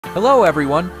Hello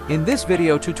everyone, in this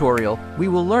video tutorial, we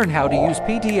will learn how to use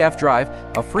PDF Drive,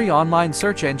 a free online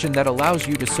search engine that allows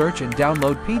you to search and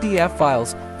download PDF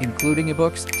files, including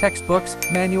ebooks, textbooks,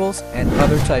 manuals, and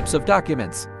other types of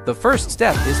documents. The first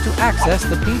step is to access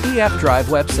the PDF Drive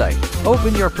website.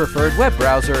 Open your preferred web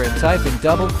browser and type in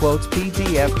double quotes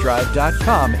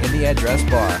pdfdrive.com in the address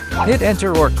bar. Hit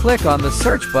enter or click on the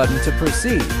search button to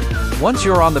proceed. Once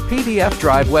you're on the PDF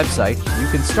Drive website, you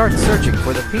can start searching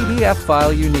for the PDF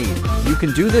file you need. You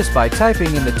can do this by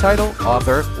typing in the title,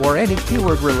 author, or any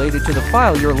keyword related to the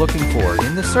file you're looking for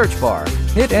in the search bar.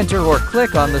 Hit enter or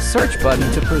click on the search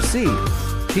button to proceed.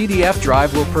 PDF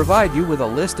Drive will provide you with a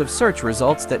list of search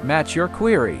results that match your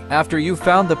query. After you've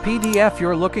found the PDF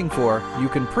you're looking for, you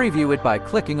can preview it by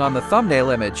clicking on the thumbnail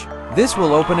image. This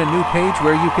will open a new page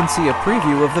where you can see a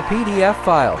preview of the PDF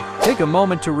file. Take a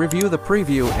moment to review the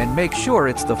preview and make sure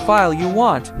it's the file you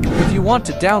want. If you want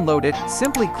to download it,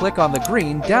 simply click on the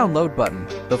green download button.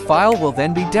 The file will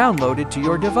then be downloaded to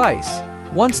your device.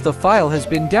 Once the file has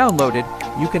been downloaded,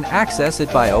 you can access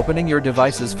it by opening your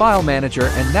device's file manager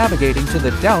and navigating to the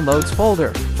Downloads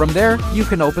folder. From there, you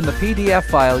can open the PDF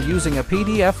file using a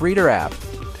PDF Reader app.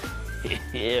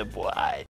 Yeah, boy.